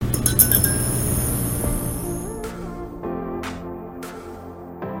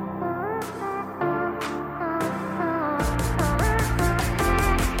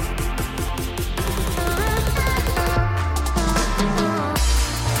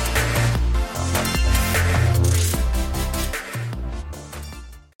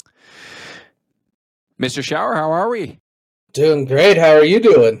Mr. Shower, how are we? Doing great. How are you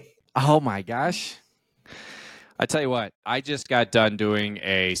doing? Oh my gosh. I tell you what, I just got done doing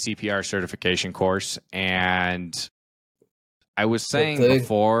a CPR certification course, and I was saying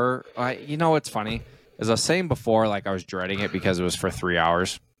before, what's funny? As I was saying before, like I was dreading it because it was for 3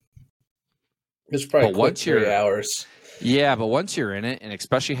 hours. It's probably quick 3 hours. Yeah, but once you're in it, and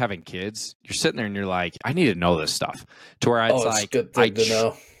especially having kids, you're sitting there and you're like, I need to know this stuff. To where it's like, a good thing to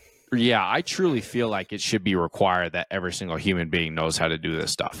know. Yeah, I truly feel like it should be required that every single human being knows how to do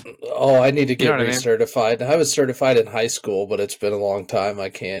this stuff. Oh, I need to get recertified. I was certified in high school, but it's been a long time. I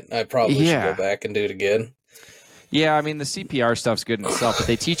probably should go back and do it again. Yeah, I mean, the CPR stuff's good in itself, but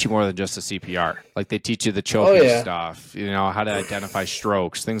they teach you more than just the CPR. Like, they teach you the choking stuff, how to identify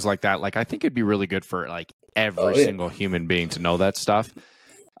strokes, things like that. Like, I think it'd be really good for, like, every single human being to know that stuff.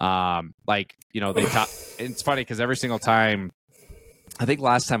 It's funny because every single time, I think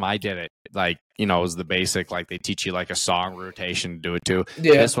last time I did it, like, it was the basic, like, they teach you, like, a song rotation to do it too.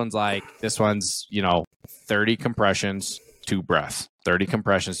 Yeah. This one's, 30 compressions, 2 breaths. 30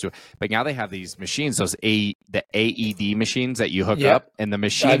 compressions to, but now they have these machines, the AED machines that you hook up, and the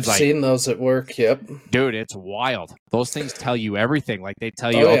machines. I've seen those at work. Yep, dude, it's wild. Those things tell you everything. Like, they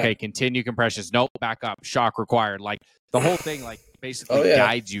tell you, okay, continue compressions, nope, back up, shock required. Like, the whole thing, like, basically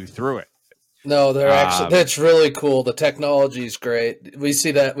guides you through it. No, they're that's really cool. The technology is great. We see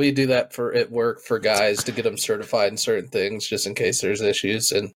that, we do that at work for guys to get them certified in certain things, just in case there's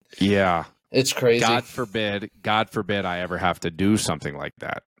issues. And yeah. It's crazy. God forbid I ever have to do something like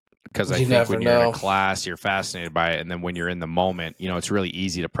that. Because I think when you're in a class, you're fascinated by it. And then when you're in the moment, it's really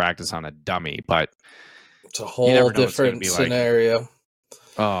easy to practice on a dummy. But it's a whole different scenario. Like,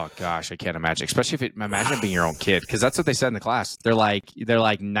 oh, gosh, I can't imagine. Especially imagine being your own kid. Because that's what they said in the class. They're like,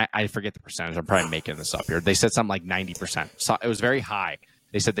 I forget the percentage. I'm probably making this up here. They said something like 90%. So it was very high.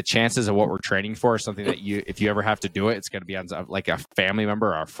 They said the chances of what we're training for is something that if you ever have to do it, it's going to be on like a family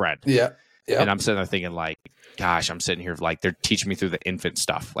member or a friend. Yeah. Yep. And I'm sitting there thinking, like, gosh, I'm sitting here like they're teaching me through the infant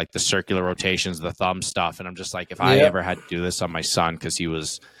stuff, like the circular rotations, the thumb stuff. And I'm just like, if I ever had to do this on my son because he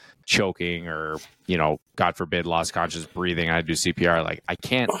was choking or, God forbid, lost conscious breathing, and I do CPR, like, I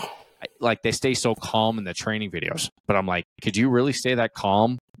can't. Like, they stay so calm in the training videos. But I'm like, could you really stay that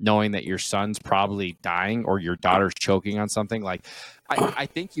calm knowing that your son's probably dying or your daughter's choking on something? Like, I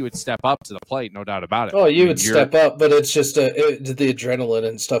think you would step up to the plate, no doubt about it. Oh, you would step up, but it's just the adrenaline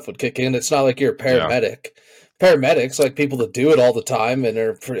and stuff would kick in. It's not like you're a paramedic. Yeah. Paramedics, like people that do it all the time and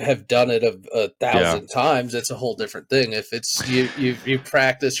have done it a 1,000 times, it's a whole different thing. If it's you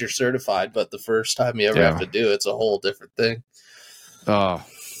practice, you're certified, but the first time you ever have to do it's a whole different thing. Oh,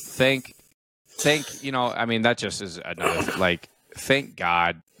 that just is another, like, thank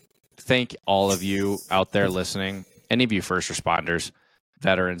God, thank all of you out there listening, any of you first responders,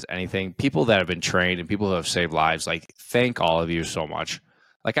 veterans, anything, people that have been trained and people who have saved lives, like, thank all of you so much.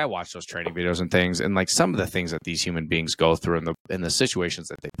 Like, I watch those training videos and things, and like some of the things that these human beings go through in the situations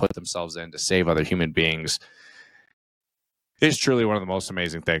that they put themselves in to save other human beings is truly one of the most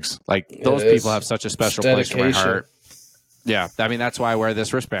amazing things. Like, those people have such a special place in my heart. Yeah. I mean, that's why I wear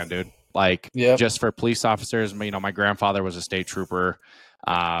this wristband, dude. Like, just for police officers, my grandfather was a state trooper,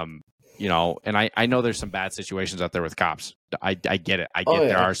 and I know there's some bad situations out there with cops. I get it.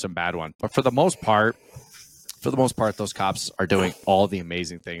 There are some bad ones, but for the most part, those cops are doing all the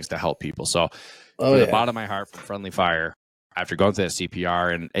amazing things to help people. So from the bottom of my heart, from Friendly Fire, after going through the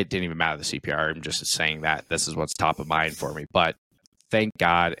CPR, and it didn't even matter the CPR, I'm just saying that this is what's top of mind for me, but thank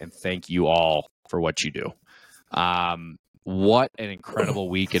God and thank you all for what you do. What an incredible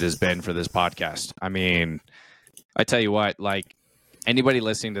week it has been for this podcast. I mean, I tell you what, like, anybody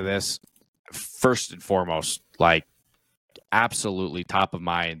listening to this, first and foremost, like, absolutely top of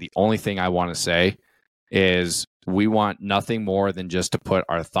mind. The only thing I want to say is we want nothing more than just to put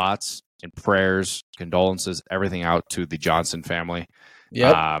our thoughts and prayers, condolences, everything out to the Johnson family.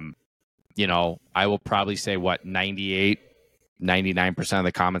 Yep. I will probably say 98, 99% of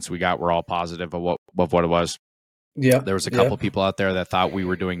the comments we got were all positive of what it was. Yeah. There was a couple people out there that thought we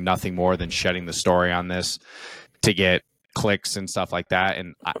were doing nothing more than shedding the story on this to get clicks and stuff like that.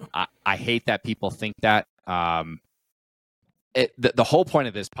 And I hate that people think that. The whole point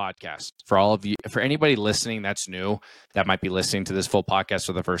of this podcast, for all of you, for anybody listening that's new, that might be listening to this full podcast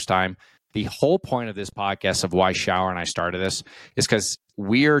for the first time, the whole point of this podcast of why Shower and I started this is because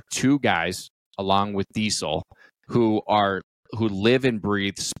we're two guys, along with Diesel, who live and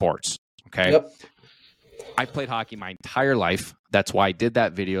breathe sports. Okay. Yep. I played hockey my entire life. That's why I did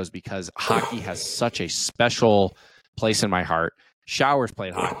that video, is because hockey has such a special place in my heart. Showers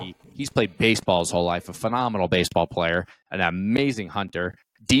played hockey. He's played baseball his whole life, a phenomenal baseball player, an amazing hunter.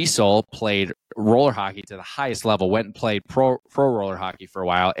 Diesel played roller hockey to the highest level, went and played pro roller hockey for a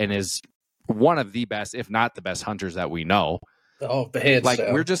while, and is one of the best, if not the best hunters that we know. Oh, hands like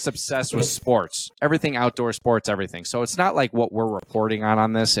down. We're just obsessed with sports, everything outdoor sports, everything. So it's not like what we're reporting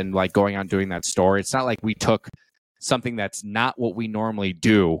on this and like going on doing that story. It's not like we took something that's not what we normally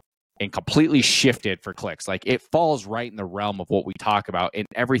do and completely shifted for clicks. Like it falls right in the realm of what we talk about and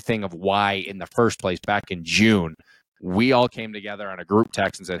everything of why in the first place back in June, we all came together on a group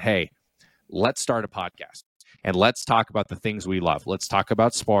text and said, hey, let's start a podcast and let's talk about the things we love. Let's talk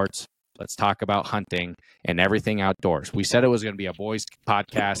about sports. Let's talk about hunting and everything outdoors. We said it was going to be a boys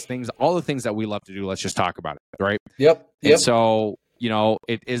podcast, all the things that we love to do. Let's just talk about it. Right. Yep. And so,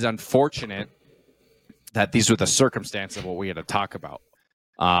 it is unfortunate that these were the circumstances of what we had to talk about.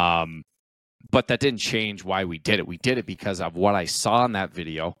 But that didn't change why we did it. We did it because of what I saw in that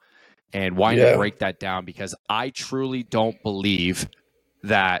video and wanting to break that down, because I truly don't believe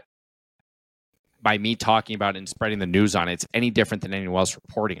that by me talking about it and spreading the news on it, it's any different than anyone else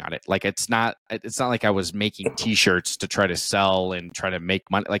reporting on it. Like it's not like I was making t-shirts to try to sell and try to make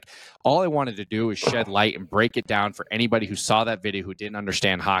money. Like all I wanted to do is shed light and break it down for anybody who saw that video, who didn't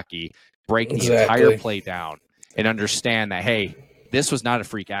understand hockey, break the entire play down and understand that, hey, this was not a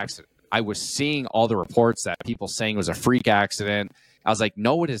freak accident. I was seeing all the reports that people saying it was a freak accident. I was like,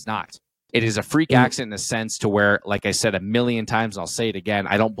 no, it is not. It is a freak accident in a sense to where, like I said a million times, and I'll say it again,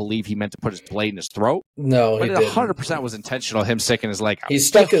 I don't believe he meant to put his blade in his throat. No, but he it didn't. 100% was intentional, him sticking his leg out. He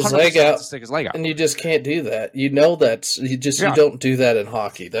stuck his leg out, and you just can't do that. You don't do that in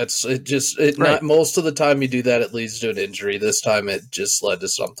hockey. Not most of the time you do that, it leads to an injury. This time it just led to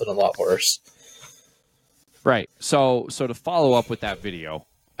something a lot worse. Right. So to follow up with that video,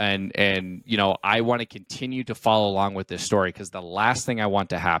 and I want to continue to follow along with this story, because the last thing I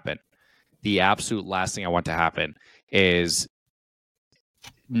want to happen, the absolute last thing I want to happen, is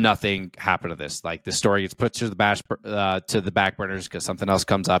nothing happen to this. Like the story gets put to the back burners because something else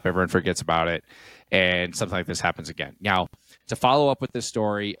comes up, everyone forgets about it, and something like this happens again. Now, to follow up with this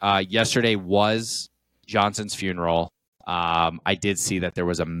story, yesterday was Johnson's funeral. I did see that there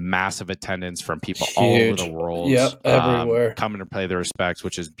was a massive attendance from people all over the world, everywhere, coming to pay their respects,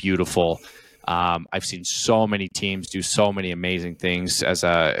 which is beautiful. I've seen so many teams do so many amazing things as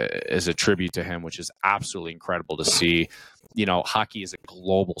a tribute to him, which is absolutely incredible to see. Hockey is a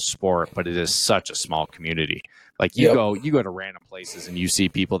global sport, but it is such a small community. Like you go to random places and you see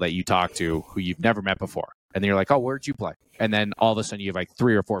people that you talk to who you've never met before. And then you're like, oh, where'd you play? And then all of a sudden you have like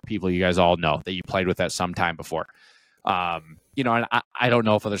 3 or 4 people you guys all know that you played with at some time before. And I don't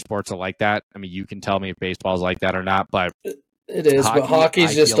know if other sports are like that. I mean, you can tell me if baseball is like that or not, but it is. But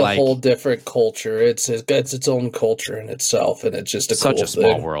hockey's just a whole different culture. It's its own culture in itself, and it's just such a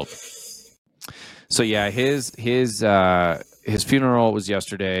small world. So yeah, his funeral was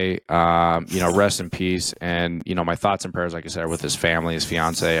yesterday. Rest in peace. And my thoughts and prayers, like I said, are with his family, his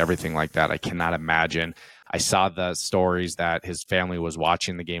fiance, everything like that. I cannot imagine. I saw the stories that his family was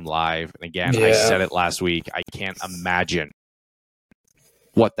watching the game live. And again, I said it last week. I can't imagine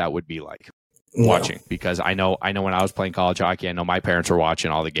what that would be like watching, because I know when I was playing college hockey, I know my parents were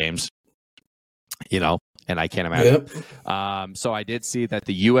watching all the games, and I can't imagine. So I did see that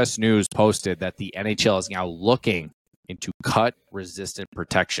the U.S. News posted that the NHL is now looking into cut-resistant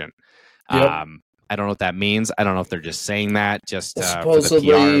protection. I don't know what that means. I don't know if they're just saying that just supposedly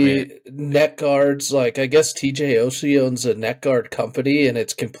for the PR of it. Neck guards. Like I guess TJ Oshie owns a neck guard company, and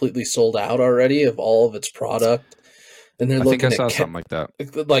it's completely sold out already of all of its product. And they're looking at something like that,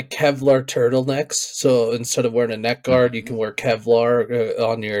 like Kevlar turtlenecks. So instead of wearing a neck guard, you can wear Kevlar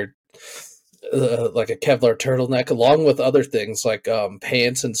on your like a Kevlar turtleneck, along with other things like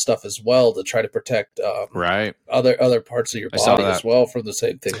pants and stuff as well, to try to protect other parts of your body as well from the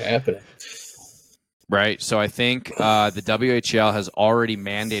same thing happening. Right. So I think the WHL has already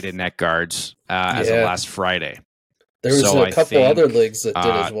mandated neck guards as of last Friday. There was a couple other leagues that did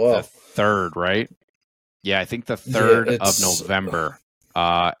as well. The 3rd, right? Yeah, I think the 3rd of November,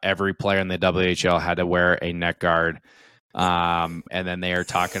 every player in the WHL had to wear a neck guard. And then they are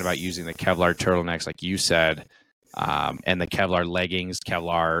talking about using the Kevlar turtlenecks, like you said, and the Kevlar leggings,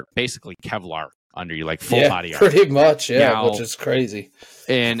 basically Kevlar under you, like full body armor. Pretty much, now, which is crazy.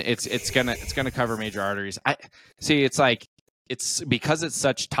 And it's gonna cover major arteries. I see. It's like because it's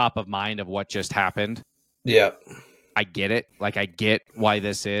such top of mind of what just happened. Yeah, I get it. Like I get why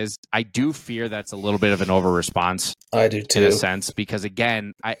this is. I do fear that's a little bit of an over response. I do too, in a sense, because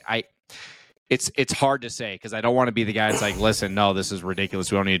again, it's hard to say, because I don't want to be the guy that's like, listen, no, this is ridiculous.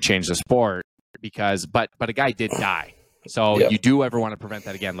 We don't need to change the sport, but a guy did die. So you do ever want to prevent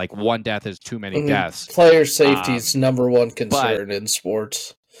that again. Like one death is too many deaths. Player safety is number one concern in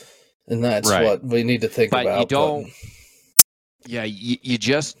sports. And that's what we need to think about. You don't. Yeah, you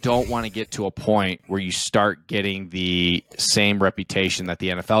just don't want to get to a point where you start getting the same reputation that the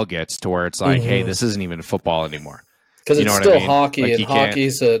NFL gets, to where it's like, hey, this isn't even football anymore. Because it's still hockey, and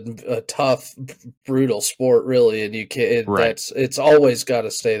hockey's a tough, brutal sport, really, and you can't. It's always got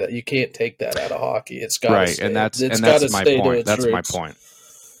to stay that you can't take that out of hockey. It's got to stay. And that's my point. That's my point.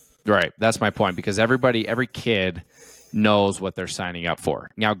 Right, that's my point, because every kid knows what they're signing up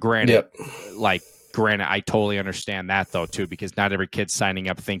for. Now, granted, I totally understand that though too, because not every kid's signing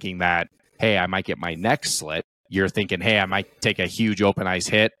up thinking that, hey, I might get my neck slit. You're thinking, hey, I might take a huge open ice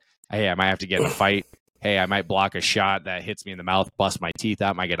hit. Hey, I might have to get in a fight. Hey, I might block a shot that hits me in the mouth, bust my teeth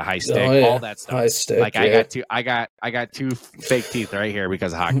out, might get a high stick, all that stuff. High stick, like I got two fake teeth right here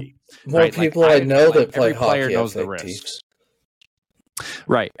because of hockey. More people I know that play hockey player knows the risks.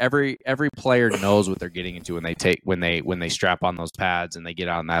 Right. Every player knows what they're getting into when they strap on those pads and they get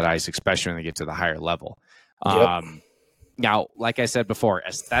on that ice, especially when they get to the higher level. Now, like I said before,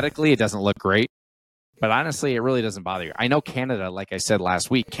 aesthetically it doesn't look great, but honestly, it really doesn't bother you. I know Canada, like I said last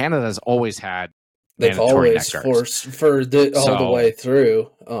week, Canada's always had. They've always forced all the way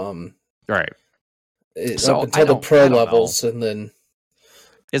through. Right. Up until the pro levels, and then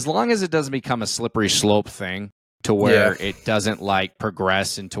as long as it doesn't become a slippery slope thing to where it doesn't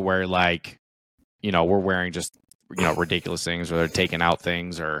progress into where we're wearing just ridiculous things, or they're taking out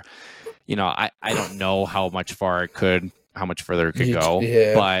things, or I don't know how much further it could go.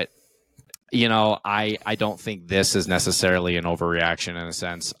 But I don't think this is necessarily an overreaction in a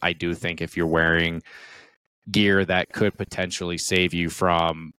sense. I do think if you're wearing gear that could potentially save you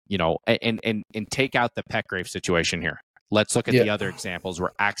from, and take out the Petgrave situation here. Let's look at the other examples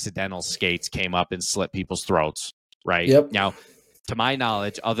where accidental skates came up and slit people's throats, right? Now, to my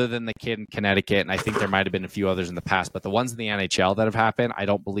knowledge, other than the kid in Connecticut, and I think there might have been a few others in the past, but the ones in the NHL that have happened, I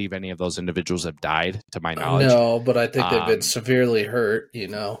don't believe any of those individuals have died, to my knowledge. No, but I think they've been severely hurt,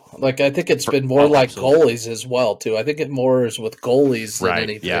 I think it's been more goalies as well, too. I think it more is with goalies than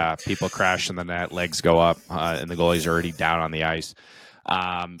anything. Yeah, people crash in the net, legs go up, and the goalie's already down on the ice.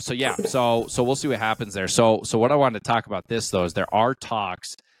 So we'll see what happens there. So what I wanted to talk about this, though, is there are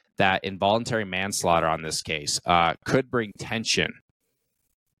talks that involuntary manslaughter on this case could bring tension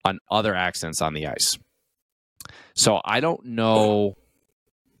on other accidents on the ice. So I don't know,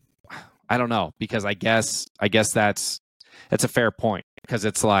 because I guess that's a fair point, because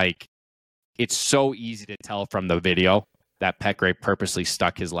it's it's so easy to tell from the video that Petgrave purposely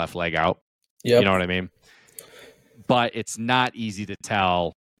stuck his left leg out. You know what I mean? But it's not easy to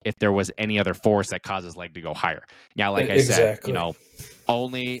tell if there was any other force that caused his leg to go higher. Now, like I said,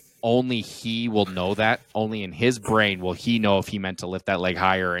 only he will know that. Only in his brain will he know if he meant to lift that leg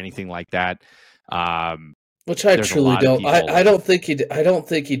higher or anything like that. Which I truly don't. I don't think he. I don't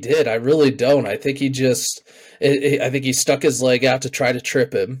think he did. I really don't. I think he just. I think he stuck his leg out to try to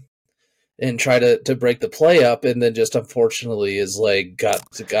trip him, and try to break the play up, and then just unfortunately his leg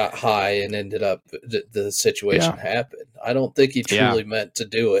got high and ended up the situation happened. I don't think he truly meant to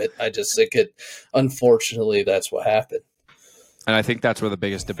do it. I just think unfortunately that's what happened. And I think that's where the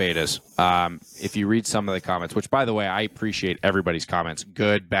biggest debate is. If you read some of the comments, which, by the way, I appreciate everybody's comments,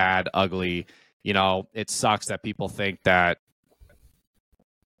 good, bad, ugly. It sucks that people think that,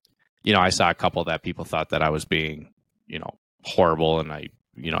 I saw a couple that people thought that I was being, horrible, and I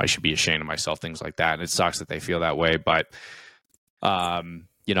should be ashamed of myself, things like that. And it sucks that they feel that way. But,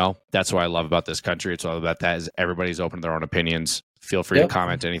 that's what I love about this country. It's all about that, is everybody's open to their own opinions. Feel free to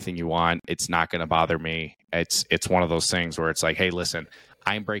comment anything you want. It's not going to bother me. It's one of those things where it's like, hey, listen,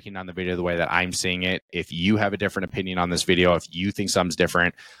 I'm breaking down the video the way that I'm seeing it. If you have a different opinion on this video, if you think something's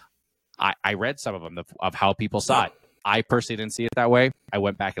different, I read some of them of how people saw it. I personally didn't see it that way. I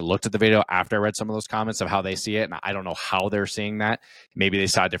went back and looked at the video after I read some of those comments of how they see it, and I don't know how they're seeing that. Maybe they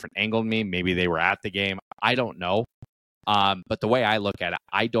saw a different angle than me. Maybe they were at the game. I don't know. But the way I look at it,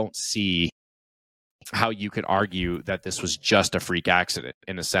 I don't see how you could argue that this was just a freak accident,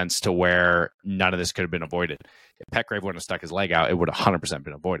 in a sense to where none of this could have been avoided. If Petgrave wouldn't have stuck his leg out, it would have 100%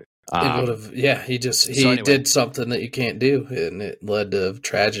 been avoided. It would have, he did something that you can't do, and it led to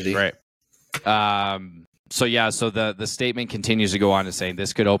tragedy. Right. So the statement continues to go on to say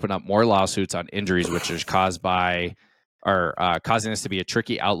this could open up more lawsuits on injuries which is caused by, or causing this to be a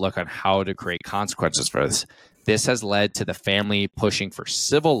tricky outlook on how to create consequences for this. This has led to the family pushing for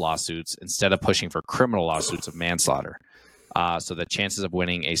civil lawsuits instead of pushing for criminal lawsuits of manslaughter. So the chances of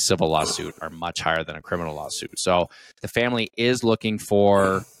winning a civil lawsuit are much higher than a criminal lawsuit. So the family is looking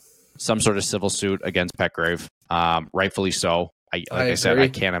for some sort of civil suit against Petgrave, rightfully so. I said, I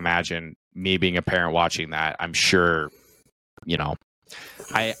can't imagine me being a parent watching that. I'm sure,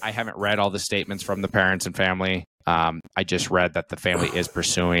 I haven't read all the statements from the parents and family. I just read that the family is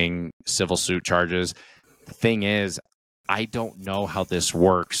pursuing civil suit charges. The thing is, I don't know how this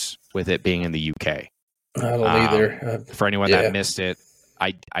works with it being in the UK. I don't either. For anyone that missed it,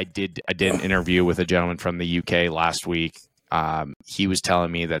 I did an interview with a gentleman from the UK last week. He was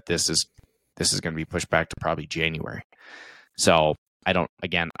telling me that this is going to be pushed back to probably January. So I don't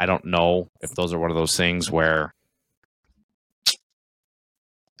know if those are one of those things where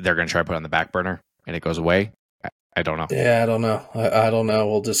they're going to try to put it on the back burner and it goes away. I don't know. Yeah, I don't know. I don't know.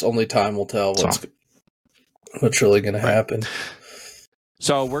 Well, just only time will tell what's really going to happen.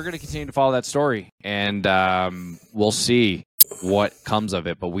 So we're going to continue to follow that story, and we'll see what comes of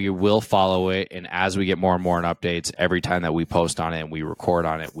it. But we will follow it, and as we get more and more updates, every time that we post on it and we record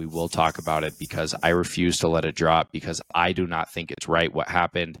on it, we will talk about it, because I refuse to let it drop, because I do not think it's right what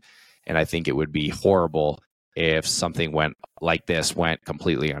happened, and I think it would be horrible if something went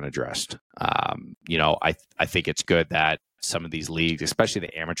completely unaddressed. I think it's good that some of these leagues, especially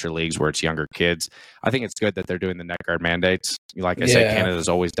the amateur leagues where it's younger kids, I think it's good that they're doing the neck guard mandates. Like I said, Canada's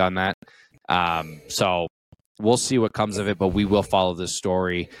always done that. So we'll see what comes of it, but we will follow this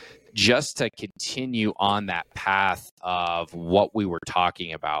story just to continue on that path of what we were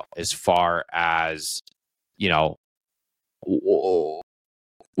talking about, as far as, we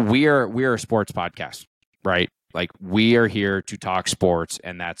are a sports podcast, right? Like, we are here to talk sports,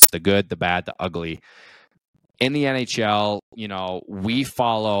 and that's the good, the bad, the ugly. In the NHL, we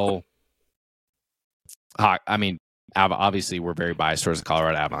follow. I mean, obviously, we're very biased towards the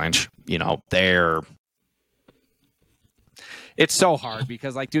Colorado Avalanche. It's so hard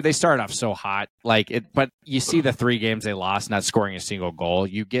because, they started off so hot. But you see the 3 games they lost, not scoring a single goal.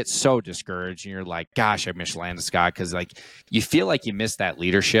 You get so discouraged, and you're like, "Gosh, I miss Landeskog," because you feel like you miss that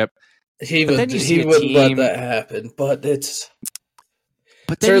leadership. He wouldn't let that happen, but it's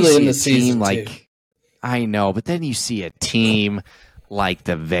early in the season, too. I know, but then you see a team like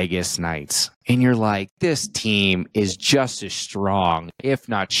the Vegas Knights, and you're like, this team is just as strong, if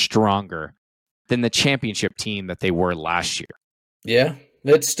not stronger, than the championship team that they were last year. Yeah,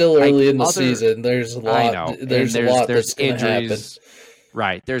 it's still early in the season. There's a lot. I know. There's a lot that's going to happen.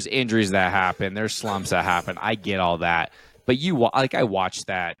 Right. There's injuries that happen. There's slumps that happen. I get all that. But I watched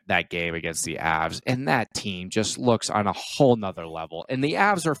that game against the Avs, and that team just looks on a whole nother level. And the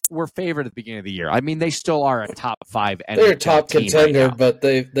Avs were favored at the beginning of the year. I mean, they still are a top 5 NHL they're a top contender, right, but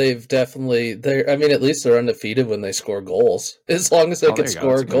they've definitely at least they're undefeated when they score goals. As long as they can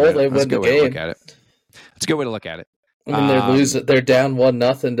score a goal, they win the game. It's a good way to look at it. I mean, they're losing. They're down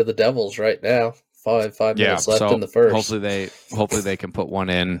 1-0 to the Devils right now. Five minutes left in the first. Hopefully they can put one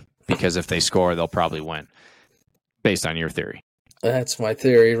in, because if they score, they'll probably win. Based on your theory. That's my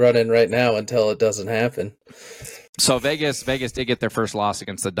theory running right now until it doesn't happen. So Vegas did get their first loss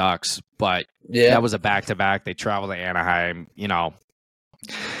against the Ducks, but that was a back-to-back. They traveled to Anaheim.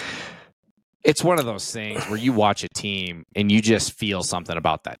 It's one of those things where you watch a team and you just feel something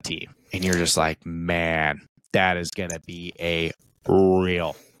about that team. And you're just like, man, that is going to be a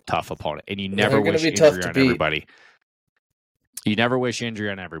real tough opponent. And you never wish injury on everybody. You never wish injury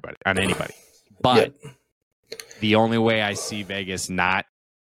on anybody. But the only way I see Vegas not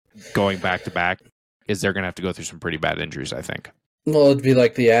going back-to-back is they're going to have to go through some pretty bad injuries, I think. Well, it'd be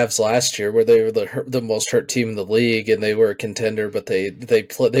like the Avs last year, where they were the most hurt team in the league, and they were a contender, but they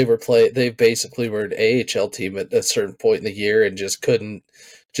basically were an AHL team at a certain point in the year and just couldn't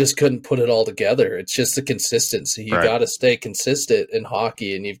put it all together. It's just the consistency. You got to stay consistent in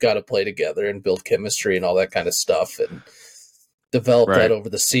hockey, and you've got to play together and build chemistry and all that kind of stuff, and develop that over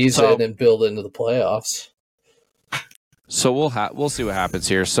the season and build into the playoffs. So we'll see what happens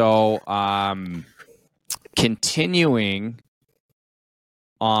here. So continuing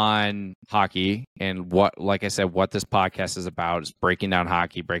on hockey, and like I said, what this podcast is about is breaking down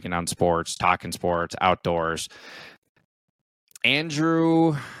hockey, breaking down sports, talking sports, outdoors.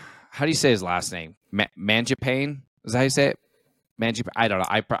 Andrew, how do you say his last name? Mangiapane? Is that how you say it? I don't know.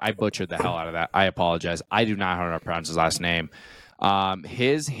 I butchered the hell out of that. I apologize. I do not know how to pronounce his last name.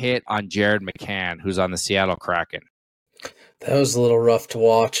 His hit on Jared McCann, who's on the Seattle Kraken. That was a little rough to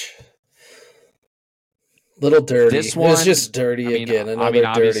watch. Little dirty. This one, it was just dirty again. Another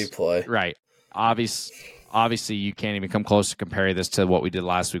dirty play. Right. Obviously, you can't even come close to compare this to what we did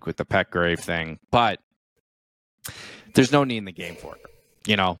last week with the Petgrave thing. But there's no need in the game for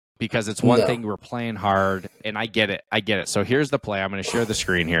it, because it's one thing we're playing hard, and I get it. So here's the play. I'm going to share the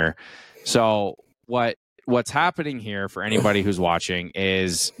screen here. So what's happening here for anybody who's watching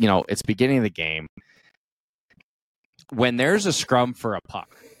is, it's beginning of the game. When there's a scrum for a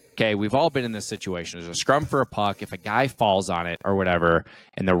puck, Okay, we've all been in this situation. There's a scrum for a puck. If a guy falls on it or whatever,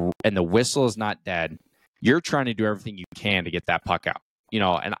 and the whistle is not dead, you're trying to do everything you can to get that puck out.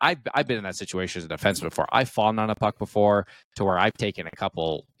 And I've been in that situation as a defenseman before. I've fallen on a puck before to where I've taken a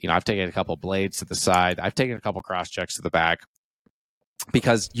couple blades to the side. I've taken a couple cross checks to the back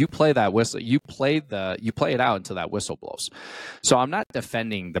because you play that whistle, you play it out until that whistle blows. So I'm not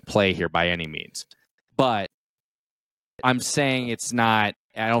defending the play here by any means, but I'm saying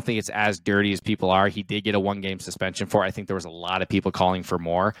I don't think it's as dirty as people are. He did get a 1-game suspension for it. I think there was a lot of people calling for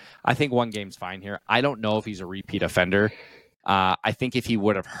more. I think 1 game's fine here. I don't know if he's a repeat offender. I think if he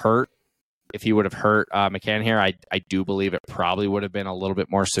would have hurt McCann here, I do believe it probably would have been a little bit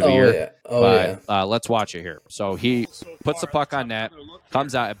more severe. Let's watch it here. So he puts the puck on net,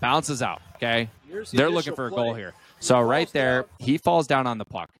 comes out, it bounces out. Okay, they're looking for a goal here. So right there, he falls down on the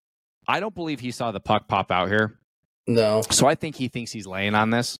puck. I don't believe he saw the puck pop out here. No. So I think he thinks he's laying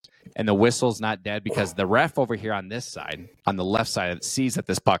on this, and the whistle's not dead because the ref over here on this side, on the left side, sees that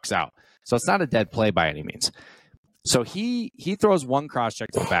this puck's out. So it's not a dead play by any means. So he throws 1 cross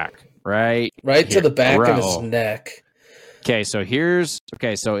check to the back, right to the back of his neck. Okay, so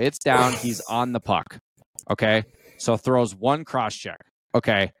so it's down. He's on the puck. Okay, so throws 1 cross check.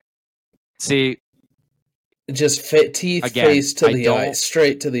 Okay, see. Just face to the ice,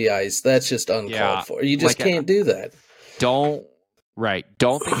 straight to the ice. That's just uncalled for. You just can't do that. Don't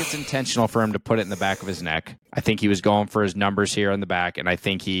think it's intentional for him to put it in the back of his neck. I think he was going for his numbers here in the back, and I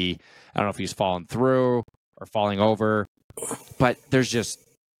think I don't know if he's falling through or falling over, but there's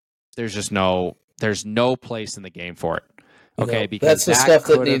no place in the game for it. Okay, because that's the stuff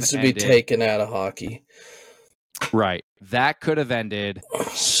that needs to be taken out of hockey. Right. That could have ended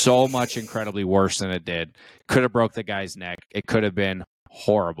so much incredibly worse than it did. Could have broke the guy's neck. It could have been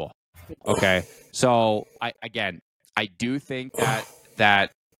horrible. Okay. So I do think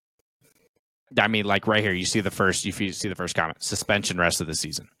that I mean, like right here, you see the first comment, suspension rest of the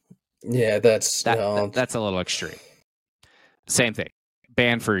season. Yeah, that's a little extreme. Same thing.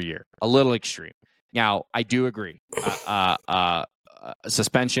 Banned for a year. A little extreme. Now, I do agree.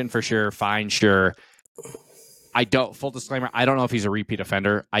 Suspension for sure, fine, sure. Full disclaimer, I don't know if he's a repeat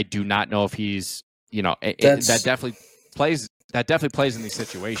offender. I do not know if he's, that definitely plays in these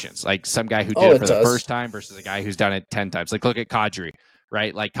situations. Like some guy who did it for the first time versus a guy who's done it 10 times. Like look at Kadri,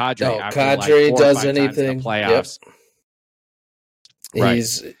 right? Like Kadri, Kadri does anything. The playoffs. Yep. Right.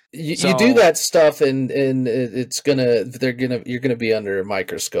 You do that stuff and you're gonna be under a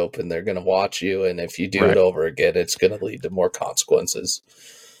microscope and they're gonna watch you, and if you do it over again, it's gonna lead to more consequences.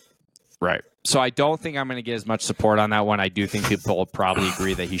 Right. So I don't think I'm going to get as much support on that one. I do think people will probably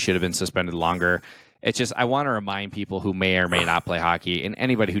agree that he should have been suspended longer. It's just I want to remind people who may or may not play hockey, and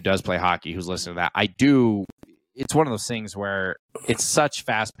anybody who does play hockey who's listening to that, it's one of those things where it's such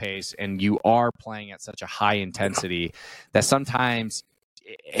fast pace and you are playing at such a high intensity that sometimes,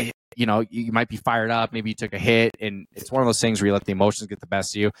 you might be fired up. Maybe you took a hit, and it's one of those things where you let the emotions get the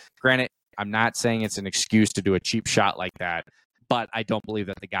best of you. Granted, I'm not saying it's an excuse to do a cheap shot like that, but I don't believe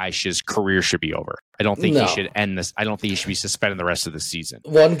that the guy's career should be over. I don't think he should end this. I don't think he should be suspended the rest of the season.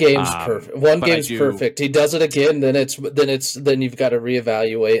 1 game's perfect. 1 game's perfect. He does it again, then you've got to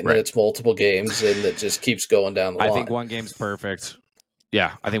reevaluate, and then it's multiple games, and it just keeps going down the line. I think 1 game's perfect.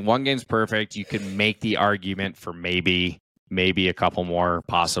 Yeah, I think 1 game's perfect. You can make the argument for maybe a couple more,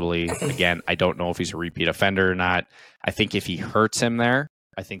 possibly. Again, I don't know if he's a repeat offender or not. I think if he hurts him there,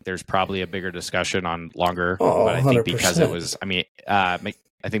 I think there's probably a bigger discussion on longer. But I think 100%. because it was, I think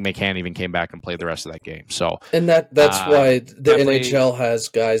McCann even came back and played the rest of that game. So, and that's why the NHL has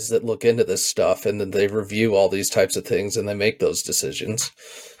guys that look into this stuff, and then they review all these types of things, and they make those decisions.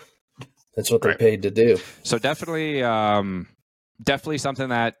 That's what they're paid to do. So definitely something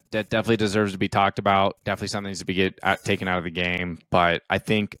that definitely deserves to be talked about. Definitely something needs to be taken out of the game. But I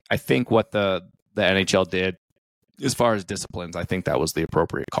think what the NHL did, as far as disciplines, I think that was the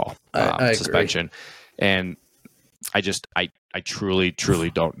appropriate call. I suspension. Agree. And I truly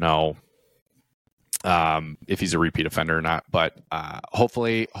don't know if he's a repeat offender or not. But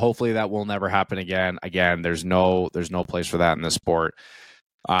hopefully that will never happen again. Again, there's no place for that in this sport.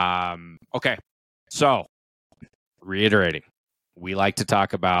 Okay, so reiterating, we like to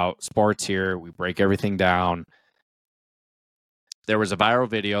talk about sports here. We break everything down. There was a viral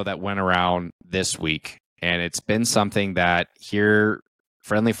video that went around this week, and it's been something that here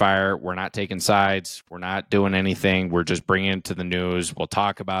friendly fire. We're not taking sides. We're not doing anything. We're just bringing it to the news. We'll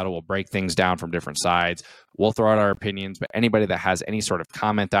talk about it. We'll break things down from different sides. We'll throw out our opinions, but anybody that has any sort of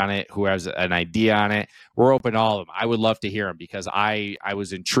comment on it, who has an idea on it, we're open to all of them. I would love to hear them because I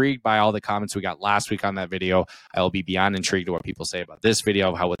was intrigued by all the comments we got last week on that video. I will be beyond intrigued to what people say about this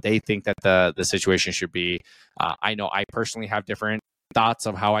video, what they think that the situation should be. I know I personally have different thoughts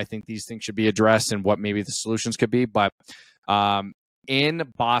of how I think these things should be addressed and what maybe the solutions could be, but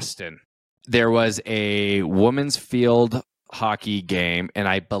in Boston, there was a women's field hockey game, and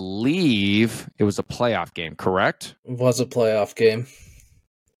I believe it was a playoff game, correct? It was a playoff game.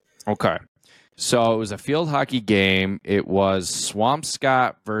 Okay. So it was a field hockey game. It was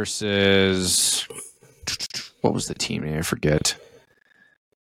Swampscott versus... What was the team name? I forget.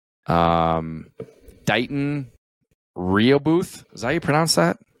 Dighton Rehoboth? Is that how you pronounce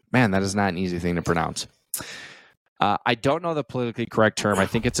that? Man, that is not an easy thing to pronounce. I don't know the politically correct term. I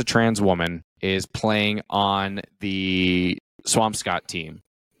think it's a trans woman is playing on the Swampscott team.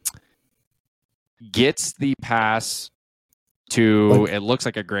 Gets the pass to, it looks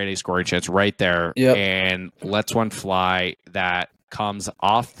like a grade A scoring chance right there, and lets one fly that comes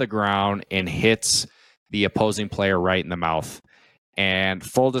off the ground and hits the opposing player right in the mouth. And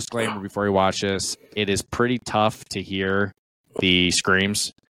full disclaimer before you watch this, it is pretty tough to hear the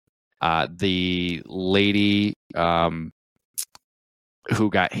screams. The lady who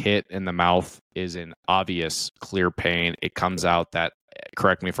got hit in the mouth is in obvious clear pain. It comes out that,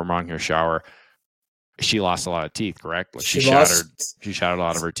 correct me if I'm wrong here, Shower, she lost a lot of teeth, correct? Like she shattered a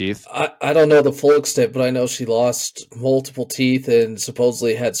lot of her teeth. I don't know the full extent, but I know she lost multiple teeth and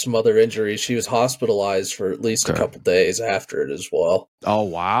supposedly had some other injuries. She was hospitalized for at least a couple days after it as well. Oh,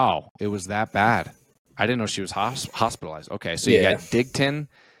 wow. It was that bad. I didn't know she was hospitalized. Okay, so you got Digton.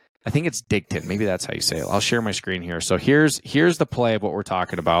 I think it's Digton. Maybe that's how you say it. I'll share my screen here. So here's the play of what we're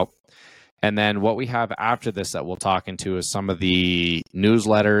talking about. And then what we have after this that we'll talk into is some of the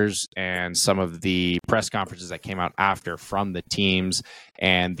newsletters and some of the press conferences that came out after from the teams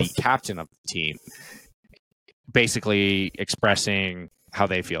and the captain of the team, basically expressing how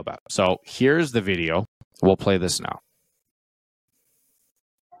they feel about it. So here's the video. We'll play this now.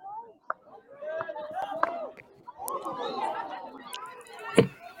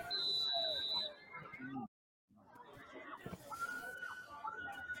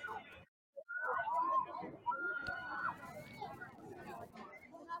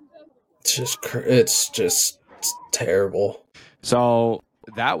 It's just terrible. So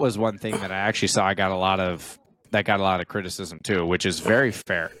that was one thing that I actually saw. I got a lot of criticism too, which is very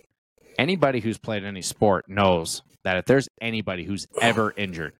fair. Anybody who's played any sport knows that if there's anybody who's ever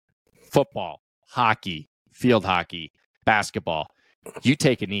injured, football, hockey, field hockey, basketball, you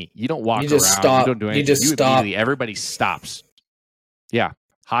take a knee. You don't walk around. You don't do anything. You just stop. Everybody stops. Yeah.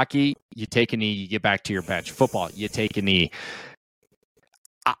 Hockey, you take a knee, you get back to your bench. Football, you take a knee.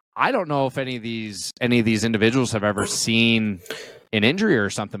 I don't know if any of these individuals have ever seen an injury or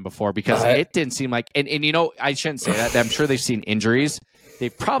something before, because it didn't seem like, and you know, I shouldn't say that. I'm sure they've seen injuries.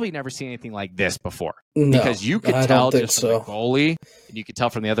 They've probably never seen anything like this before, because you could tell just from the goalie, and you could tell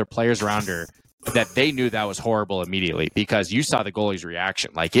from the other players around her that they knew that was horrible immediately, because you saw the goalie's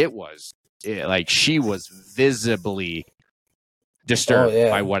reaction. Like like she was visibly disturbed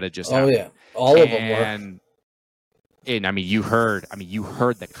by what had just happened. Oh yeah, all of them were. And I mean, you heard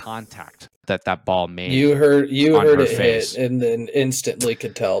the contact that ball made. You heard it face. Hit, and then instantly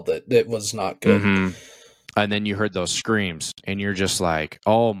could tell that it was not good. Mm-hmm. And then you heard those screams, and you're just like,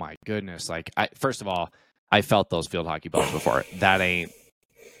 "Oh my goodness!" Like, first of all, I felt those field hockey balls before. That ain't.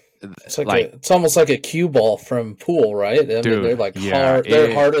 It's almost like a cue ball from pool, right? I mean, they're like hard.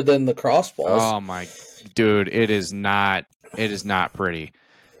 They're harder than the cross balls. Oh my, dude! It is not pretty.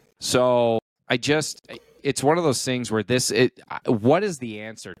 So it's one of those things where what is the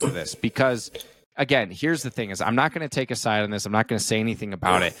answer to this? Because again, here's the thing is, I'm not going to take a side on this. I'm not going to say anything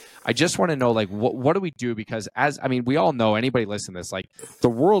about it. I just want to know, like, what do we do? Because we all know, anybody listening to this, like, the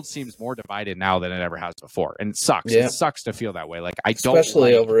world seems more divided now than it ever has before. And it sucks. Yeah. It sucks to feel that way. Like,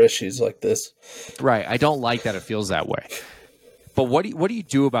 especially over issues like this. Right. I don't like that it feels that way. But what do you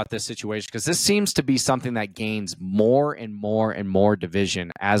do about this situation? Because this seems to be something that gains more and more and more division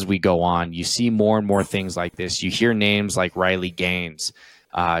as we go on. You see more and more things like this. You hear names like Riley Gaines.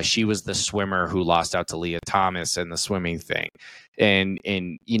 She was the swimmer who lost out to Leah Thomas in the swimming thing. And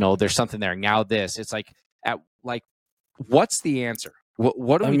you know, there's something there. Now this, it's like, what's the answer?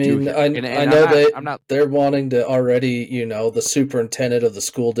 What do we do here? I know they're wanting to already, you know, the superintendent of the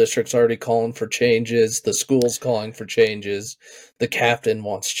school district's already calling for changes. The school's calling for changes. The captain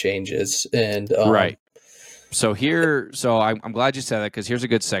wants changes. And right. So I'm glad you said that, because here's a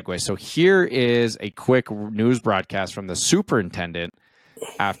good segue. So here is a quick news broadcast from the superintendent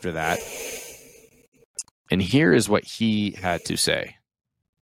after that. And here is what he had to say.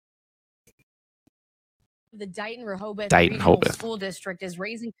 The Dighton-Rehoboth Regional School District is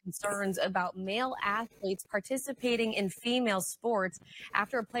raising concerns about male athletes participating in female sports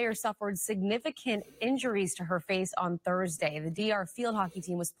after a player suffered significant injuries to her face on Thursday. The DR field hockey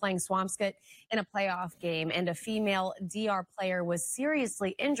team was playing Swampscott in a playoff game, and a female DR player was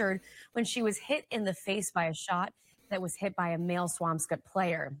seriously injured when she was hit in the face by a shot that was hit by a male Swampscott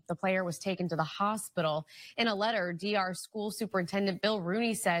player. The player was taken to the hospital. In a letter, DR School Superintendent Bill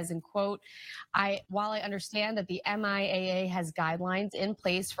Rooney says, and quote, while I understand that the MIAA has guidelines in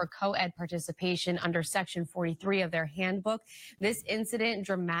place for co-ed participation under Section 43 of their handbook, this incident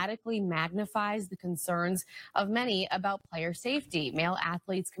dramatically magnifies the concerns of many about player safety. Male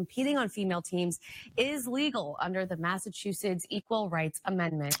athletes competing on female teams is legal under the Massachusetts Equal Rights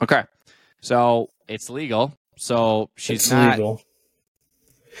Amendment. Okay, so it's legal. So legal.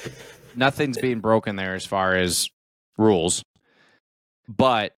 Nothing's being broken there as far as rules.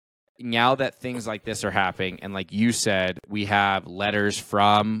 But now that things like this are happening, and like you said, we have letters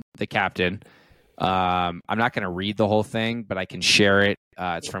from the captain. I'm not going to read the whole thing, but I can share it.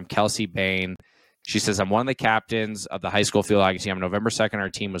 It's from Kelsey Bain. She says, I'm one of the captains of the high school field hockey team. On November 2nd, our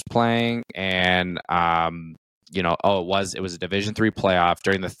team was playing, and it was a Division III playoff.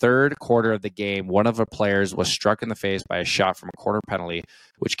 During the third quarter of the game, one of the players was struck in the face by a shot from a corner penalty,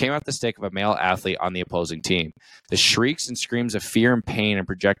 which came off the stick of a male athlete on the opposing team. The shrieks and screams of fear and pain and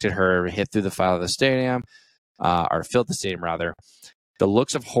projected her hit through the filled the stadium. The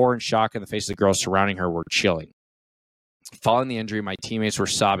looks of horror and shock in the face of the girls surrounding her were chilling. Following the injury, my teammates were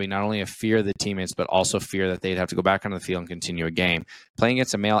sobbing, not only of fear of the teammates, but also fear that they'd have to go back onto the field and continue a game. Playing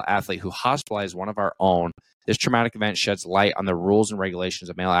against a male athlete who hospitalized one of our own, this traumatic event sheds light on the rules and regulations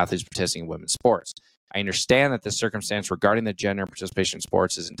of male athletes participating in women's sports. I understand that this circumstance regarding the gender and participation in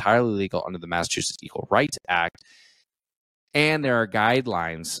sports is entirely legal under the Massachusetts Equal Rights Act, and there are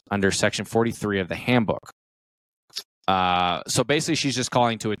guidelines under Section 43 of the handbook. So basically, she's just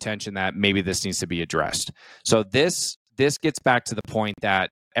calling to attention that maybe this needs to be addressed. So this gets back to the point that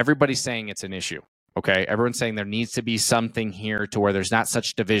everybody's saying it's an issue. Okay, everyone's saying there needs to be something here to where there's not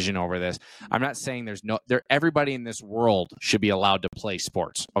such division over this. I'm not saying everybody in this world should be allowed to play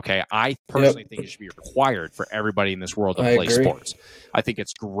sports. Okay, I personally think it should be required for everybody in this world to play sports. I think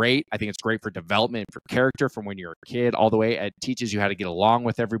it's great. I think it's great for development, for character, from when you're a kid all the way. It teaches you how to get along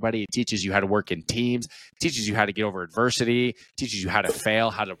with everybody. It teaches you how to work in teams. It teaches you how to get over adversity. It teaches you how to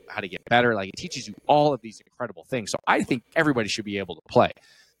fail, how to get better. Like, it teaches you all of these incredible things. So I think everybody should be able to play.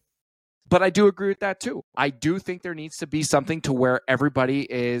 But I do agree with that too. I do think there needs to be something to where everybody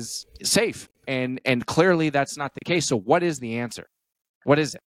is safe, and clearly that's not the case. So what is the answer? What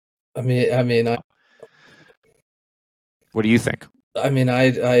is it? I mean, what do you think? I mean,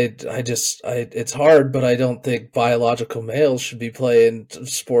 it's hard, but I don't think biological males should be playing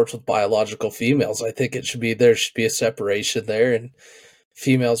sports with biological females. I think there should be a separation there, and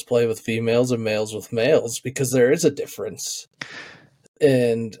females play with females and males with males, because there is a difference.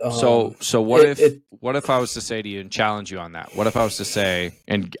 And so what if I was to say to you and challenge you on that? What if I was to say,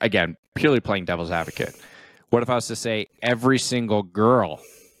 and again, purely playing devil's advocate, what if I was to say every single girl?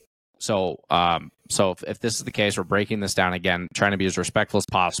 So if this is the case, we're breaking this down again, trying to be as respectful as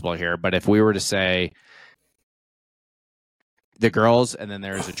possible here. But if we were to say the girls, and then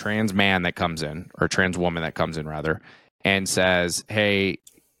there's a trans man that comes in, or trans woman that comes in rather, and says, hey,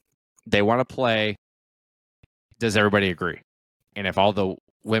 they want to play. Does everybody agree? And if all the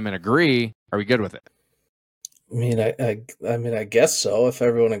women agree, are we good with it? I mean, I guess so, if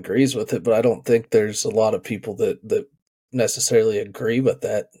everyone agrees with it, but I don't think there's a lot of people that necessarily agree with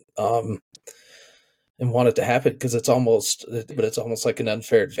that and want it to happen, because it's almost like an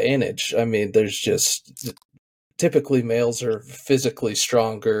unfair advantage. I mean, typically males are physically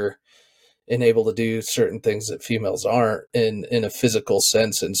stronger and able to do certain things that females aren't in a physical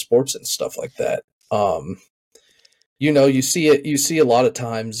sense in sports and stuff like that. You see a lot of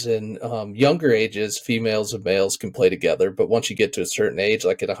times in younger ages, females and males can play together, but once you get to a certain age,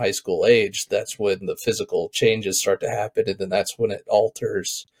 like in a high school age, that's when the physical changes start to happen, and then that's when it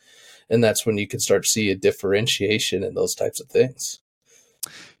alters, and that's when you can start to see a differentiation in those types of things.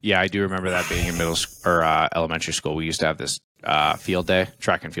 Yeah, I do remember that being in middle school or elementary school. We used to have this field day,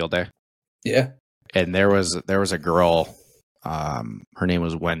 track and field day. Yeah, and there was a girl. Her name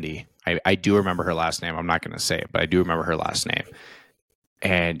was Wendy. I do remember her last name. I'm not going to say it, but I do remember her last name.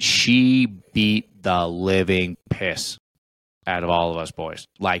 And she beat the living piss out of all of us boys,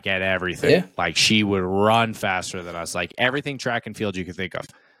 like at everything. Yeah. Like she would run faster than us, like everything track and field you could think of.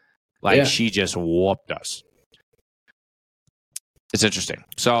 Like she just whooped us. It's interesting.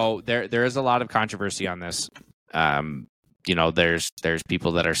 So there is a lot of controversy on this. You know, there's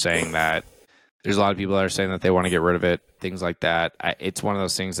people that are saying that there's a lot of people that are saying that they want to get rid of it, things like that. It's one of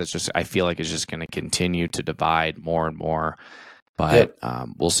those things that's just, I feel like it's just going to continue to divide more and more. But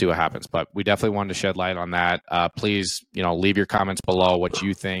we'll see what happens. But we definitely wanted to shed light on that. Please, you know, leave your comments below what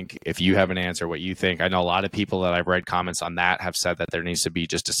you think. If you have an answer, what you think. I know a lot of people that I've read comments on that have said that there needs to be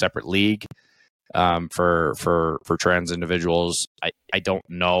just a separate league for trans individuals. I don't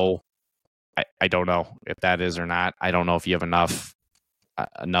know. I don't know if that is or not. I don't know if you have enough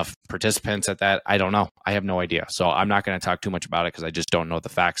participants at that. I don't know. I have no idea. So I'm not going to talk too much about it because I just don't know the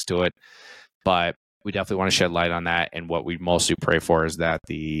facts to it. But we definitely want to shed light on that. And what we mostly pray for is that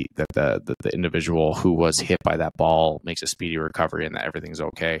the individual who was hit by that ball makes a speedy recovery and that everything's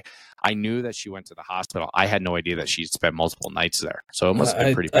okay. I knew that she went to the hospital. I had no idea that she'd spent multiple nights there. So it must have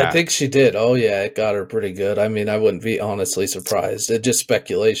been pretty bad. I think she did. Oh, yeah. It got her pretty good. I mean, I wouldn't be honestly surprised. It's just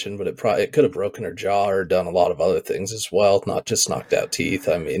speculation, but it could have broken her jaw or done a lot of other things as well, not just knocked out teeth.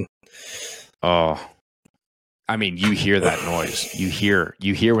 I mean. Oh. I mean, you hear that noise. You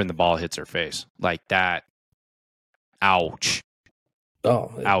hear when the ball hits her face. Like that. Ouch.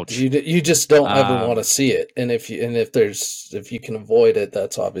 Oh, ouch! You just don't ever want to see it, and if you can avoid it,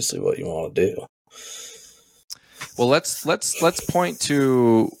 that's obviously what you want to do. Well, let's point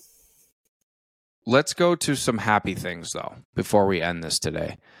to. Let's go to some happy things though before we end this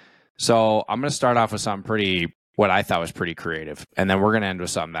today. So I'm going to start off with something what I thought was pretty creative, and then we're going to end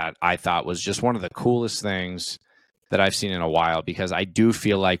with something that I thought was just one of the coolest things that I've seen in a while. Because I do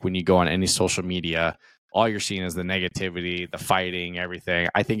feel like when you go on any social media, all you're seeing is the negativity, the fighting, everything.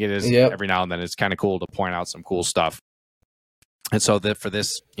 I think it is every now and then it's kind of cool to point out some cool stuff. And so for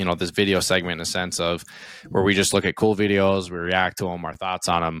this, this video segment in a sense of where we just look at cool videos, we react to them, our thoughts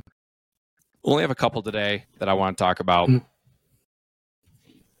on them. We only have a couple today that I want to talk about.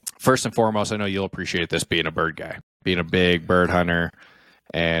 First and foremost, I know you'll appreciate this being a bird guy, being a big bird hunter,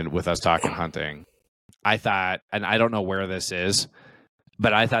 and with us talking hunting. I thought, and I don't know where this is,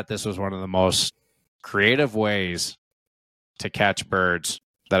 but I thought this was one of the most creative ways to catch birds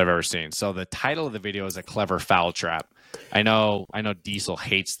that I've ever seen. So the title of the video is A Clever Foul Trap. I know Diesel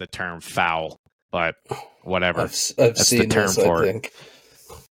hates the term foul, but whatever. I've seen the term for it.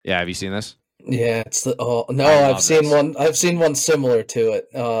 Yeah, have you seen this? Yeah, I've seen one similar to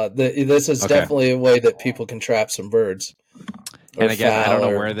it. This is definitely a way that people can trap some birds. And again, I don't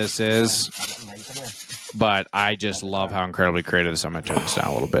know where this is, but I just love how incredibly creative this is. I'm going to turn this down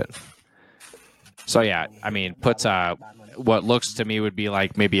a little bit. So yeah, I mean, puts what looks to me would be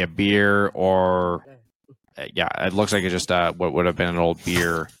like maybe a beer or it looks like it's just what would have been an old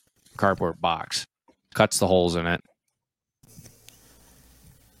beer cardboard box. Cuts the holes in it.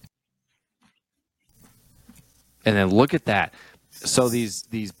 And then look at that. So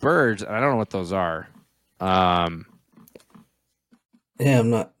these birds, I don't know what those are. Yeah, I'm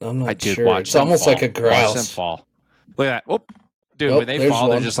not sure. It's almost like a grouse. Watch them fall. Look at that. Whoop. Dude, when they fall,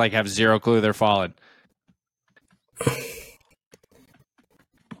 they just like have zero clue they're falling.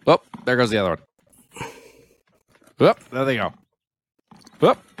 Oh, there goes the other one. Whoop, there they go.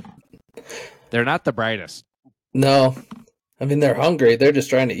 Whoop. They're not the brightest. No. I mean, they're hungry. They're just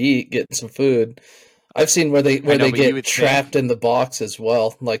trying to eat, getting some food. I've seen where they get trapped in the box as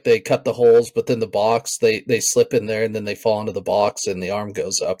well. Like they cut the holes, but then the box, they slip in there and then they fall into the box and the arm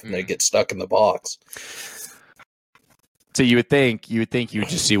goes up and they get stuck in the box. So you would think you would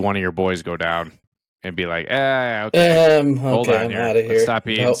just see one of your boys go down and be like, okay, hold on here. Out of here. Let's stop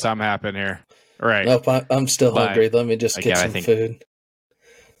eating. Nope. Something happened here. Right. Nope, I'm still hungry. Let me just get some food.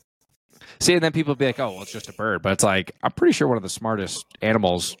 See, and then people be like, oh, well, it's just a bird. But it's like, I'm pretty sure one of the smartest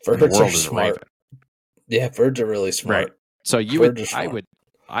animals in the world is a raven. Yeah, birds are really smart. Right. So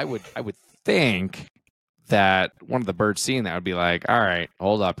I would think that one of the birds seeing that would be like, all right,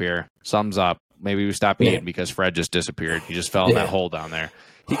 hold up here. Something's up. Maybe we stop eating because Fred just disappeared. He just fell in that hole down there.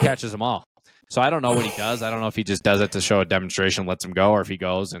 He catches them all. So I don't know what he does. I don't know if he just does it to show a demonstration, lets them go, or if he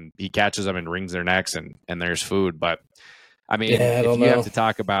goes and he catches them and wrings their necks and there's food. But I mean, if you have to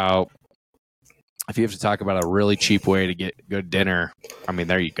talk about a really cheap way to get good dinner, I mean,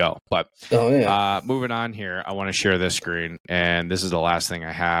 there you go. But moving on here, I want to share this screen, and this is the last thing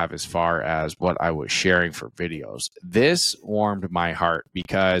I have as far as what I was sharing for videos. This warmed my heart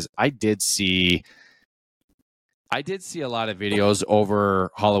because I did see a lot of videos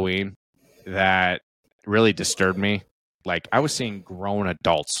over Halloween that really disturbed me. Like I was seeing grown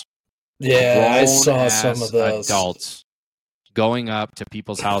adults. Yeah, I saw some of those adults going up to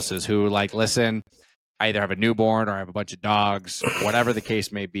people's houses who like, listen, I either have a newborn or I have a bunch of dogs, whatever the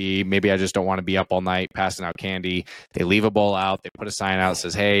case may be. Maybe I just don't want to be up all night passing out candy. They leave a bowl out. They put a sign out that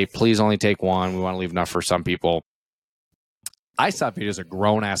says, hey, please only take one. We want to leave enough for some people. I saw videos of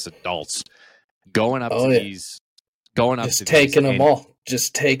grown-ass adults going up to these, just taking them all.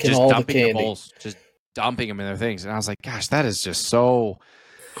 Just taking all the candy. Bowls, just dumping them in their things. And I was like, gosh, that is just so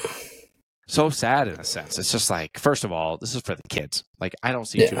sad in a sense. It's just like, first of all, this is for the kids. Like, I don't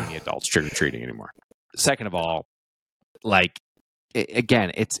see too many adults trick-or-treating anymore. Second of all, like,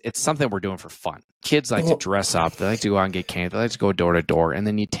 again, it's something we're doing for fun. Kids like to dress up. They like to go out and get candy. They like to go door to door. And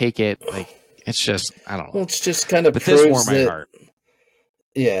then you take it, like, it's just, I don't know. Well, it's just kind of proves this warmed my heart.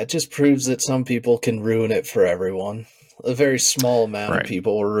 Yeah, it just proves that some people can ruin it for everyone. A very small amount of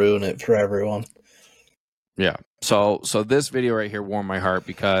people will ruin it for everyone. Yeah. So this video right here warmed my heart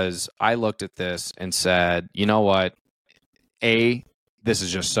because I looked at this and said, you know what? A, this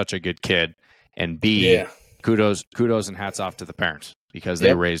is just such a good kid. And B, kudos and hats off to the parents because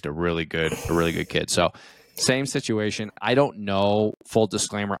they raised a really good kid. So same situation. I don't know, full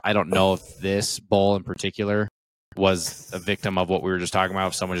disclaimer, I don't know if this bowl in particular was a victim of what we were just talking about,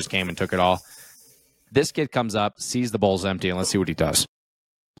 if someone just came and took it all. This kid comes up, sees the bowl's empty, and let's see what he does.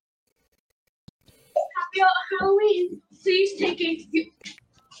 Happy Halloween. Please take a few.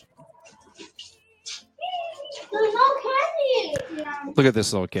 There's no candy. Look at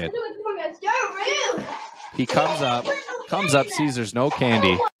this little kid. He comes up, sees there's no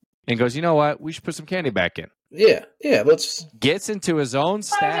candy, and goes, you know what? We should put some candy back in. Yeah, let's... Gets into his own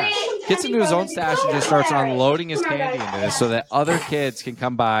stash. And just starts unloading his candy into this so that other kids can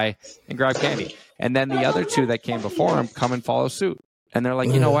come by and grab candy. And then the other two that came before him come and follow suit. And they're like,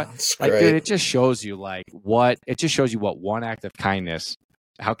 you know what? Like, dude, it just shows you what one act of kindness,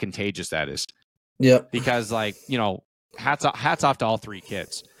 how contagious that is. Yep. Because, like, you know, hats off to all three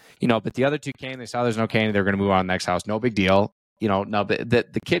kids. You know, but the other two came, they saw there's no candy, they're going to move on to the next house. No big deal. You know, no, but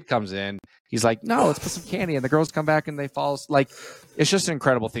the kid comes in, he's like, no, let's put some candy. And the girls come back and they follow. Like, it's just an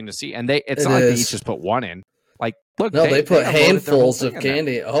incredible thing to see. And it's not like they each just put one in. Like, look, no, they put handfuls of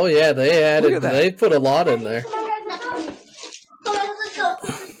candy. Oh, yeah, they put a lot in there.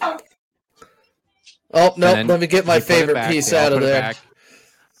 Oh, no, let me get my favorite piece out of there.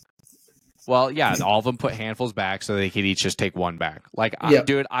 Well, yeah, all of them put handfuls back so they could each just take one back. Like,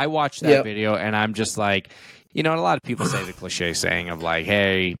 dude, I watched that video and I'm just like, you know, and a lot of people say the cliche saying of like,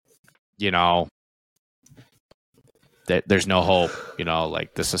 hey, you know, there's no hope, you know,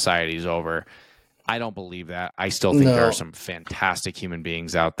 like the society's over. I don't believe that. I still think there are some fantastic human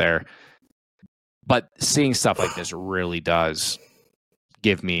beings out there. But seeing stuff like this really does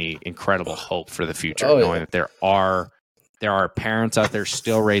give me incredible hope for the future, knowing that there are parents out there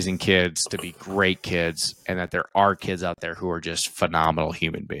still raising kids to be great kids, and that there are kids out there who are just phenomenal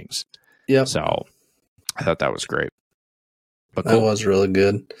human beings. Yep. So I thought that was great. But cool. That was really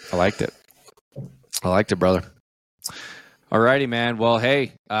good. I liked it, brother. Alrighty, man. Well,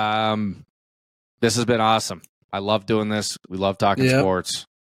 hey, this has been awesome. I love doing this. We love talking sports.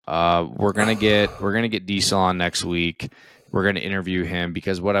 We're gonna get Diesel on next week. We're going to interview him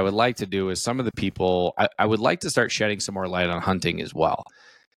because what I would like to do is some of the people, I would like to start shedding some more light on hunting as well.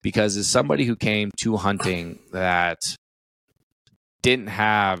 Because as somebody who came to hunting that didn't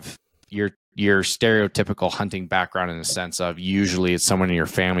have your stereotypical hunting background in the sense of usually it's someone in your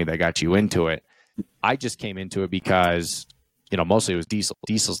family that got you into it. I just came into it because, you know, mostly it was Diesel.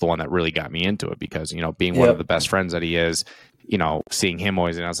 Diesel's the one that really got me into it because, you know, being one of the best friends that he is, you know, seeing him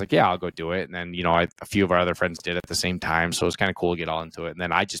always, and I was like, yeah, I'll go do it. And then, you know, a few of our other friends did it at the same time. So it was kind of cool to get all into it. And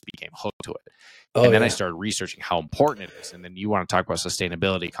then I just became hooked to it. And then I started researching how important it is. And then you want to talk about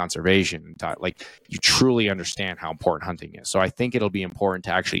sustainability, conservation, like you truly understand how important hunting is. So I think it'll be important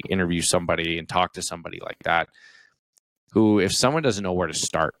to actually interview somebody and talk to somebody like that who, if someone doesn't know where to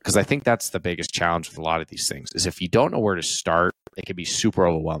start, because I think that's the biggest challenge with a lot of these things is if you don't know where to start, it can be super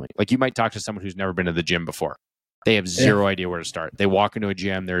overwhelming. Like you might talk to someone who's never been to the gym before. They have zero idea where to start. They walk into a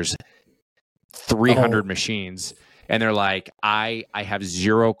gym, there's 300 machines, and they're like, I have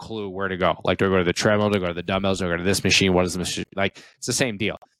zero clue where to go. Like, do I go to the treadmill? Do I go to the dumbbells? Do I go to this machine? What is the machine? Like, it's the same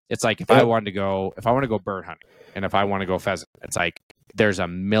deal. It's like if I want to go bird hunting and if I want to go pheasant, it's like there's a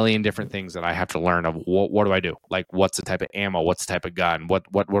million different things that I have to learn of what do I do? Like, what's the type of ammo? What's the type of gun? What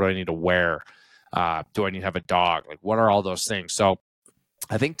do I need to wear? Do I need to have a dog? Like, what are all those things? So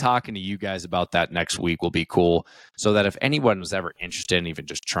I think talking to you guys about that next week will be cool so that if anyone was ever interested in even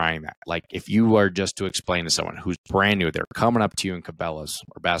just trying that, like if you were just to explain to someone who's brand new, they're coming up to you in Cabela's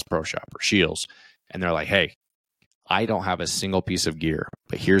or Bass Pro Shop or Shields, and they're like, hey, I don't have a single piece of gear,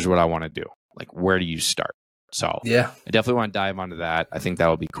 but here's what I want to do. Like, where do you start? So yeah, I definitely want to dive onto that. I think that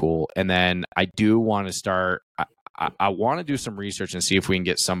would be cool. And then I do want to start, I want to do some research and see if we can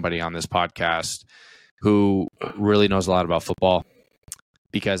get somebody on this podcast who really knows a lot about football,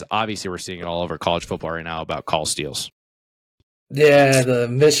 because obviously we're seeing it all over college football right now about call steals. Yeah, the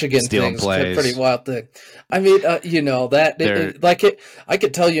Michigan Stealing thing's a plays. pretty wild thing. I mean, you know that I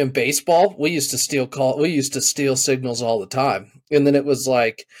could tell you in baseball, we used to steal signals all the time, and then it was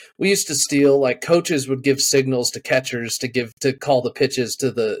like we used to steal, like coaches would give signals to catchers to call the pitches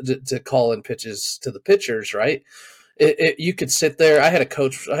to call in pitches to the pitchers, right? You could sit there. I had a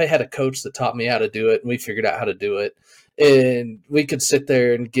coach that taught me how to do it, and we figured out how to do it. And we could sit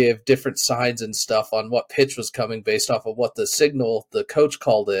there and give different signs and stuff on what pitch was coming based off of what the signal the coach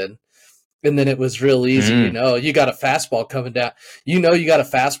called in. And then it was real easy, you know, you got a fastball coming down, you got a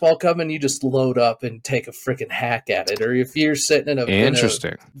fastball coming, you just load up and take a freaking hack at it. Or if you're sitting in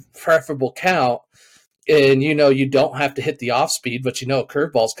a preferable count and, you don't have to hit the off speed, but a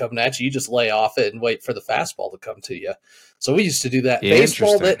curveball's coming at you, you just lay off it and wait for the fastball to come to you. So we used to do that.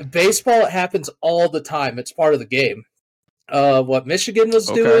 Baseball, it happens all the time. It's part of the game. What Michigan was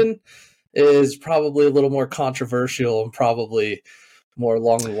doing is probably a little more controversial and probably more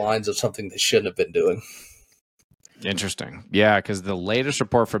along the lines of something they shouldn't have been doing. Interesting. Yeah, because the latest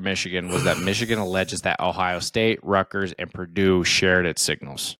report from Michigan was that Michigan alleges that Ohio State, Rutgers, and Purdue shared its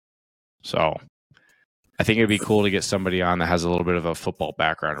signals. So I think it'd be cool to get somebody on that has a little bit of a football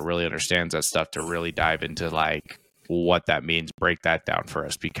background and really understands that stuff to really dive into like what that means, break that down for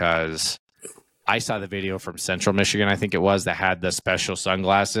us, because I saw the video from Central Michigan, I think it was, that had the special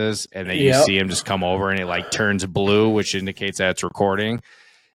sunglasses, and then you see him just come over and it like turns blue, which indicates that it's recording.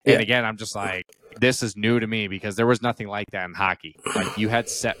 And again, I'm just like, this is new to me because there was nothing like that in hockey. Like you had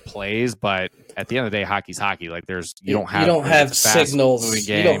set plays, but at the end of the day, hockey's hockey. Like you don't have signals.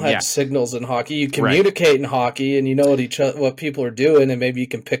 You don't have signals in hockey. You communicate in hockey, and you know what people are doing, and maybe you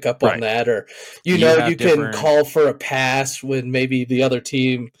can pick up on that, or you can call for a pass when maybe the other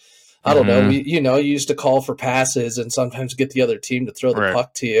team. I don't know. You used to call for passes and sometimes get the other team to throw the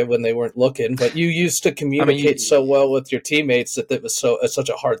puck to you when they weren't looking. But you used to communicate so well with your teammates that it was such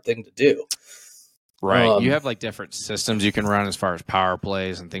a hard thing to do. Right. You have like different systems you can run as far as power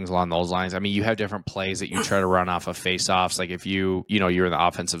plays and things along those lines. I mean, you have different plays that you try to run off of face-offs. Like if you're in the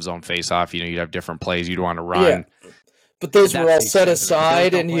offensive zone face-off, you'd have different plays you'd want to run. Yeah. But those were all set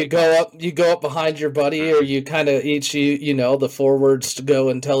aside, and you go up behind your buddy, or you kind of each, the forwards to go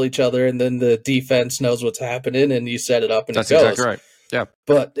and tell each other, and then the defense knows what's happening, and you set it up, and that's it goes. Exactly right. Yeah.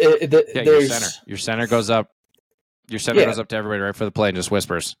 But your center goes up. Your center goes up to everybody right for the play and just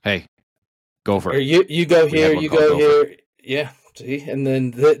whispers, "Hey, go for it." Or you go here, you go here. Yeah. See, and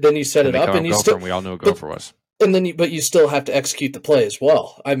then you set it up, and you still. We all knew what gopher was. And then, but you still have to execute the play as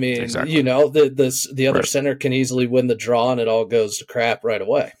well. I mean, the other center can easily win the draw, and it all goes to crap right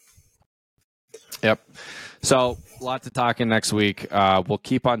away. Yep. So, a lot to talk in next week. We'll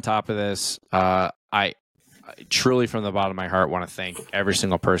keep on top of this. I truly, from the bottom of my heart, want to thank every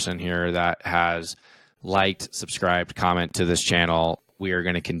single person here that has liked, subscribed, comment to this channel. We are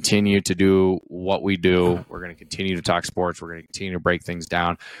going to continue to do what we do. We're going to continue to talk sports. We're going to continue to break things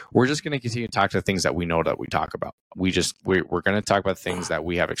down. We're just going to continue to talk to things that we know that we talk about. We're going to talk about things that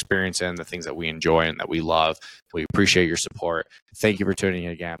we have experience in, the things that we enjoy and that we love. We appreciate your support. Thank you for tuning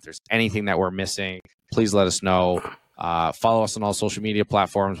in again. If there's anything that we're missing, please let us know. Follow us on all social media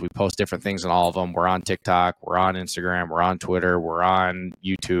platforms. We post different things on all of them. We're on TikTok. We're on Instagram. We're on Twitter. We're on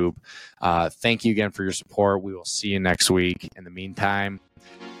YouTube. Thank you again for your support. We will see you next week. In the meantime,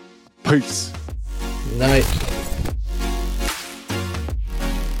 peace. Night.